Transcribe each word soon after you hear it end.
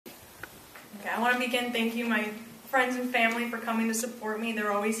Okay, I want to begin thanking my friends and family for coming to support me.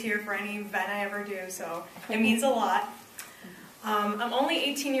 They're always here for any event I ever do, so it means a lot. I'm only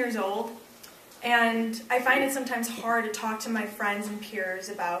 18 years old, and I find it sometimes hard to talk to my friends and peers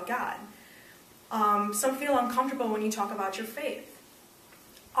about God. Some feel uncomfortable when you talk about your faith.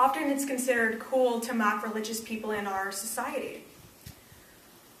 Often it's considered cool to mock religious people in our society.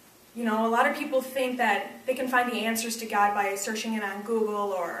 You know, a lot of people think that they can find the answers to God by searching it on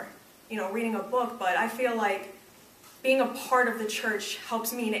Google or, reading a book, but I feel like being a part of the church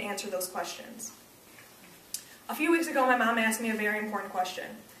helps me to answer those questions. A few weeks ago, my mom asked me a very important question.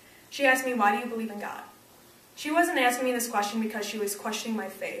 She asked me, why do you believe in God? She wasn't asking me this question because she was questioning my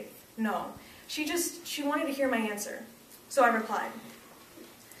faith. No. She wanted to hear my answer. So I replied,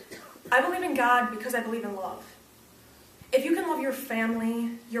 I believe in God because I believe in love. If you can love your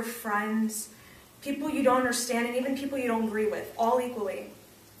family, your friends, people you don't understand, and even people you don't agree with, all equally,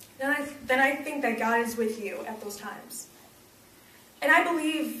 then I think that God is with you at those times. And I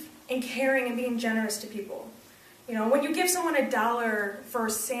believe in caring and being generous to people. You know, when you give someone $1 for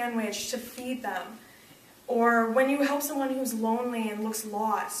a sandwich to feed them, or when you help someone who's lonely and looks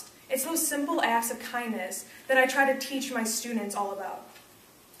lost, it's those simple acts of kindness that I try to teach my students all about.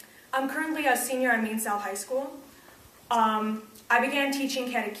 I'm currently a senior at Maine South High School. I began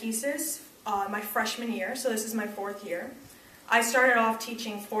teaching catechesis my freshman year, so this is my 4th year. I started off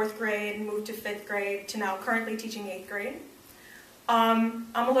teaching 4th grade, moved to 5th grade, to now currently teaching 8th grade. I'm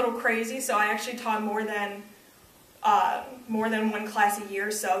a little crazy, so I actually taught more than one class a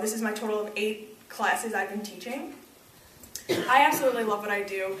year, so this is my total of 8 classes I've been teaching. I absolutely love what I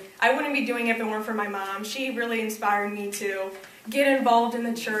do. I wouldn't be doing it if it weren't for my mom. She really inspired me to get involved in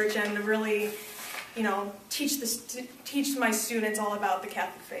the church and to really, teach my students all about the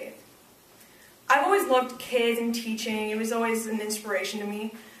Catholic faith. I've always loved kids and teaching. It was always an inspiration to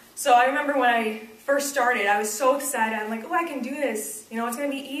me. So I remember when I first started, I was so excited. I'm like, oh, I can do this. It's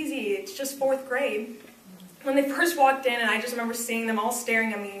going to be easy. It's just 4th grade. When they first walked in, and I just remember seeing them all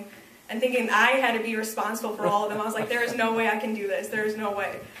staring at me and thinking I had to be responsible for all of them. I was like, there is no way I can do this. There is no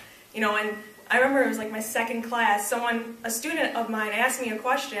way. And I remember it was like my 2nd class. A student of mine asked me a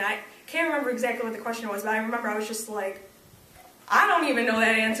question. I can't remember exactly what the question was, but I remember I was just like, I don't even know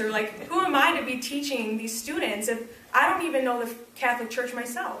that answer. Like, who am I to be teaching these students if I don't even know the Catholic Church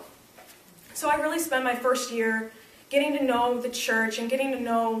myself? So I really spent my first year getting to know the church and getting to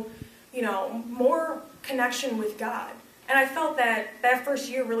know, more connection with God. And I felt that first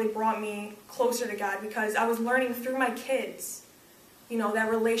year really brought me closer to God because I was learning through my kids, that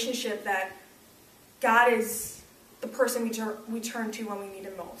relationship that God is the person we turn to when we need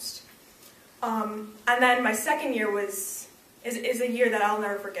Him most. And then my 2nd year is a year that I'll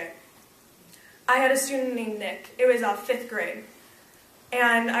never forget. I had a student named Nick. It was 5th grade.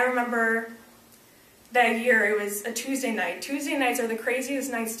 And I remember that year, it was a Tuesday night. Tuesday nights are the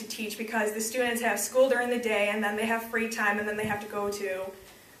craziest nights to teach because the students have school during the day and then they have free time and then they have to go to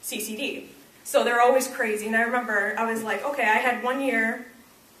CCD. So they're always crazy. And I remember I was like, okay, I had 1 year,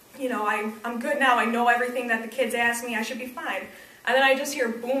 I'm good now. I know everything that the kids ask me. I should be fine. And then I just hear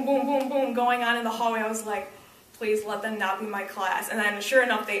boom, boom, boom, boom going on in the hallway. I was like, please let them not be my class. And then sure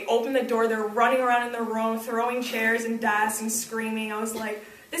enough, they open the door. They're running around in the room, throwing chairs and desks and screaming. I was like,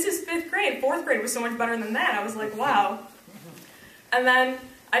 this is 5th grade. 4th grade was so much better than that. I was like, wow. And then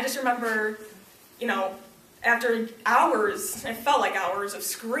I just remember, after hours, it felt like hours of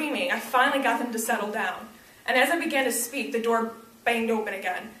screaming, I finally got them to settle down. And as I began to speak, the door banged open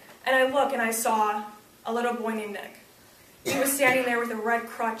again. And I look and I saw a little boy named Nick. He was standing there with a red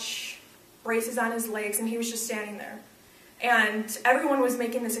crutch, braces on his legs, and he was just standing there. And everyone was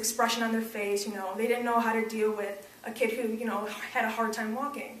making this expression on their face, they didn't know how to deal with a kid who, had a hard time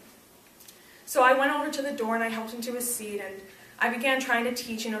walking. So I went over to the door and I helped him to his seat, and I began trying to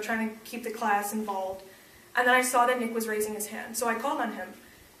teach, trying to keep the class involved. And then I saw that Nick was raising his hand, so I called on him.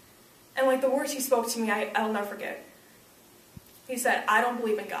 And the words he spoke to me, I'll never forget. He said, I don't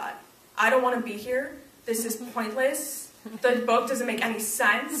believe in God. I don't want to be here. This is pointless. The book doesn't make any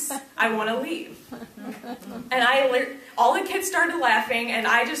sense. I want to leave. And all the kids started laughing, and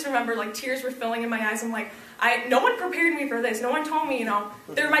I just remember tears were filling in my eyes. I'm like, no one prepared me for this. No one told me,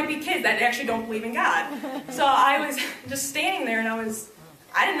 there might be kids that actually don't believe in God. So I was just standing there, and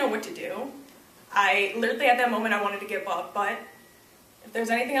I didn't know what to do. I literally at that moment I wanted to give up, but if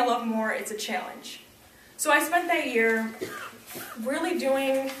there's anything I love more, it's a challenge. So I spent that year really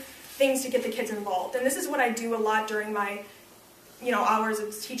doing things to get the kids involved. And this is what I do a lot during my, hours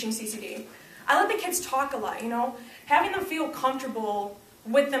of teaching CCD. I let the kids talk a lot, having them feel comfortable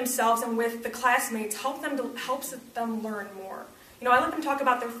with themselves and with the classmates helps them learn more. You know, I let them talk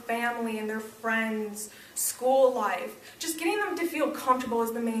about their family and their friends, school life. Just getting them to feel comfortable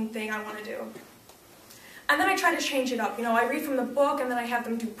is the main thing I want to do. And then I try to change it up. You know, I read from the book, and then I have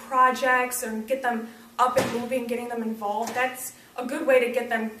them do projects and get them up and moving, getting them involved. That's a good way to get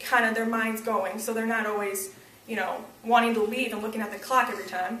them kind of their minds going, so they're not always, you know, wanting to leave and looking at the clock every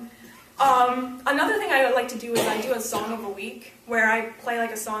time. Another thing I like to do is I do a song of a week, where I play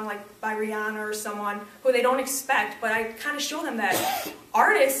like a song like by Rihanna or someone who they don't expect, but I kind of show them that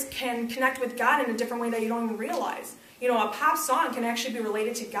artists can connect with God in a different way that you don't even realize. You know, a pop song can actually be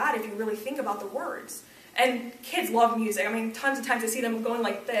related to God if you really think about the words. And kids love music. I mean, tons of times I see them going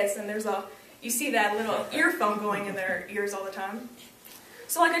like this, and you see that little earphone going in their ears all the time.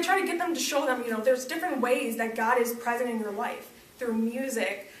 So like I try to get them to show them, you know, there's different ways that God is present in your life, through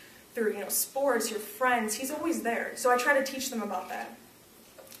music, through, you know, sports, your friends. He's always there. So I try to teach them about that.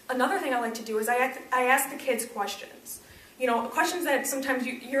 Another thing I like to do is I ask the kids questions. You know, questions that sometimes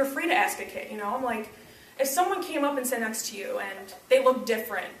you're afraid to ask a kid, you know. I'm like, if someone came up and sat next to you and they look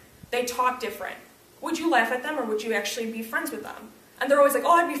different, they talk different, would you laugh at them or would you actually be friends with them? And they're always like,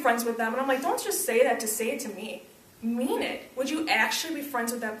 oh, I'd be friends with them. And I'm like, don't just say that to say it to me. Mean it. Would you actually be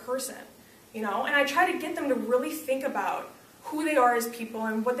friends with that person? You know, and I try to get them to really think about who they are as people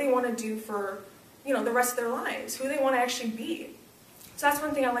and what they want to do for, you know, the rest of their lives, who they want to actually be. So that's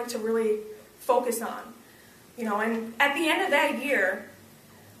one thing I like to really focus on. You know, and at the end of that year,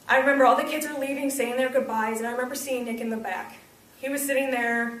 I remember all the kids are leaving, saying their goodbyes, and I remember seeing Nick in the back. He was sitting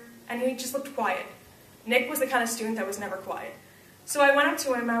there, and he just looked quiet. Nick was the kind of student that was never quiet. So I went up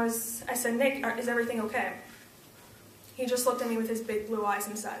to him, I said, Nick, is everything okay? He just looked at me with his big blue eyes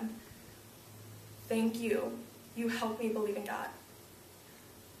and said, thank you. You helped me believe in God.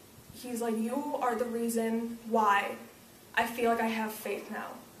 He's like, you are the reason why I feel like I have faith now.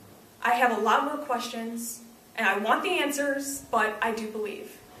 I have a lot more questions, and I want the answers, but I do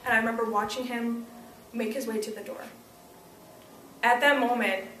believe. And I remember watching him make his way to the door. At that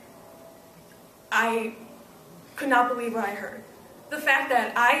moment, I could not believe what I heard. The fact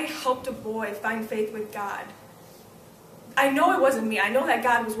that I helped a boy find faith with God. I know it wasn't me. I know that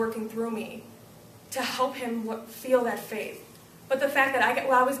God was working through me to help him feel that faith. But the fact that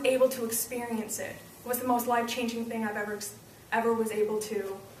I was able to experience it was the most life-changing thing I've ever was able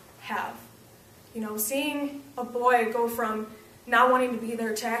to have. You know, seeing a boy go from not wanting to be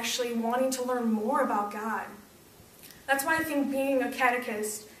there to actually wanting to learn more about God. That's why I think being a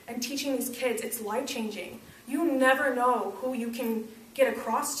catechist and teaching these kids, it's life-changing. You never know who you can get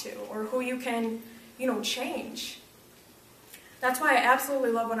across to or who you can, you know, change. That's why I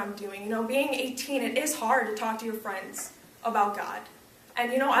absolutely love what I'm doing. You know, being 18, it is hard to talk to your friends about God.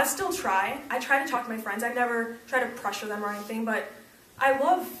 And, you know, I still try. I try to talk to my friends. I never try to pressure them or anything, but I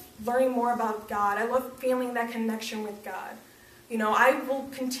love learning more about God. I love feeling that connection with God. You know, I will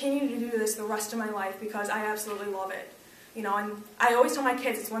continue to do this the rest of my life because I absolutely love it. You know, and I always tell my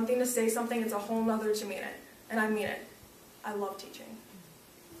kids, it's one thing to say something, it's a whole nother to mean it. And I mean it. I love teaching.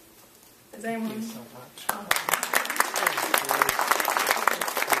 Does anyone? Thank you so much.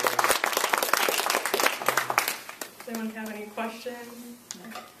 Does anyone have any questions?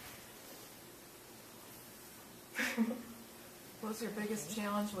 What's your biggest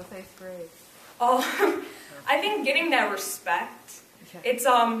challenge with 8th grade? Oh, I think getting that respect. It's,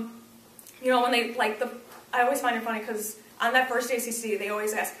 you know, when they, like, I always find it funny because on that first ACC, they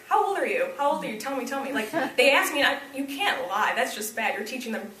always ask, how old are you? How old are you? Tell me, tell me. Like, they ask me, you can't lie. That's just bad. You're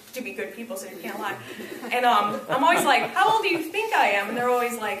teaching them to be good people, so you can't lie. And I'm always like, how old do you think I am? And they're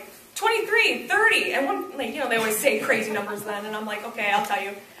always like, 23, 30. And one, like, you know, they always say crazy numbers then. And I'm like, okay, I'll tell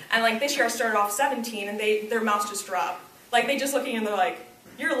you. And like this year I started off 17, and their mouths just drop. Like, they just look at you and they're like,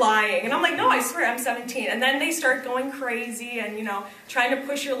 you're lying. And I'm like, no, I swear, I'm 17. And then they start going crazy and, you know, trying to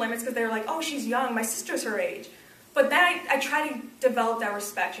push your limits because they're like, oh, she's young. My sister's her age. But then I try to develop that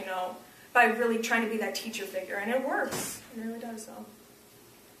respect, you know, by really trying to be that teacher figure. And it works. It really does, so.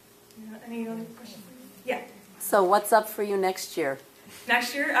 Yeah, any other questions? Yeah. So what's up for you next year?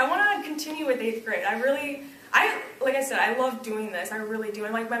 Next year, I want to continue with 8th grade. Like I said, I love doing this. I really do.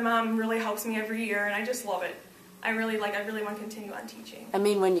 And like my mom really helps me every year, and I just love it. I really want to continue on teaching. I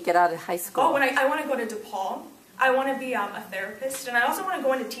mean, when you get out of high school. Oh, when I want to go to DePaul. I want to be a therapist, and I also want to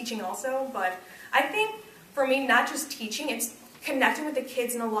go into teaching also. But I think for me, not just teaching, it's connecting with the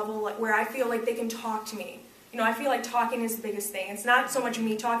kids in a level where I feel like they can talk to me. You know, I feel like talking is the biggest thing. It's not so much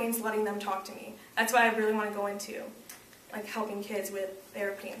me talking, it's letting them talk to me. That's why I really want to go into, like, helping kids with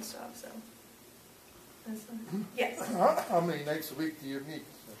therapy and stuff, so. Yes? How many nights a week do you meet?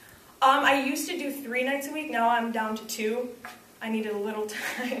 I used to do 3 nights a week. Now I'm down to 2. I needed a little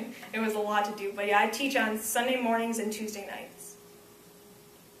time. It was a lot to do. But yeah, I teach on Sunday mornings and Tuesday nights.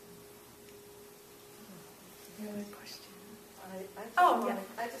 Any other questions? I yeah.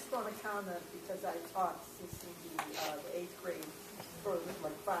 I just want to comment because I taught CCD, the 8th grade, for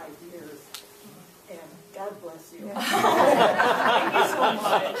like 5 years, and God bless you. Thank you so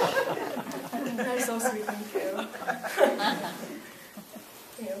much. That's so sweet. Thank you.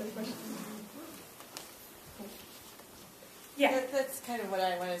 Any other questions? Yeah. That's kind of what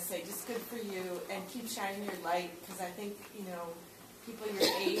I want to say. Just good for you, and keep shining your light, because I think, people your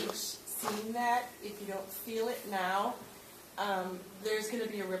age seeing that, if you don't feel it now, there's going to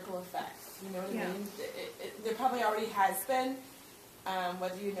be a ripple effect. You know what I mean? There probably already has been,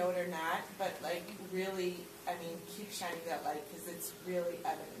 whether you know it or not, but really, keep shining that light, because it's really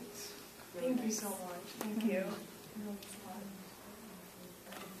evident. Really Thank you nice. so much. Thank you.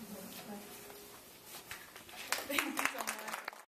 Thank you.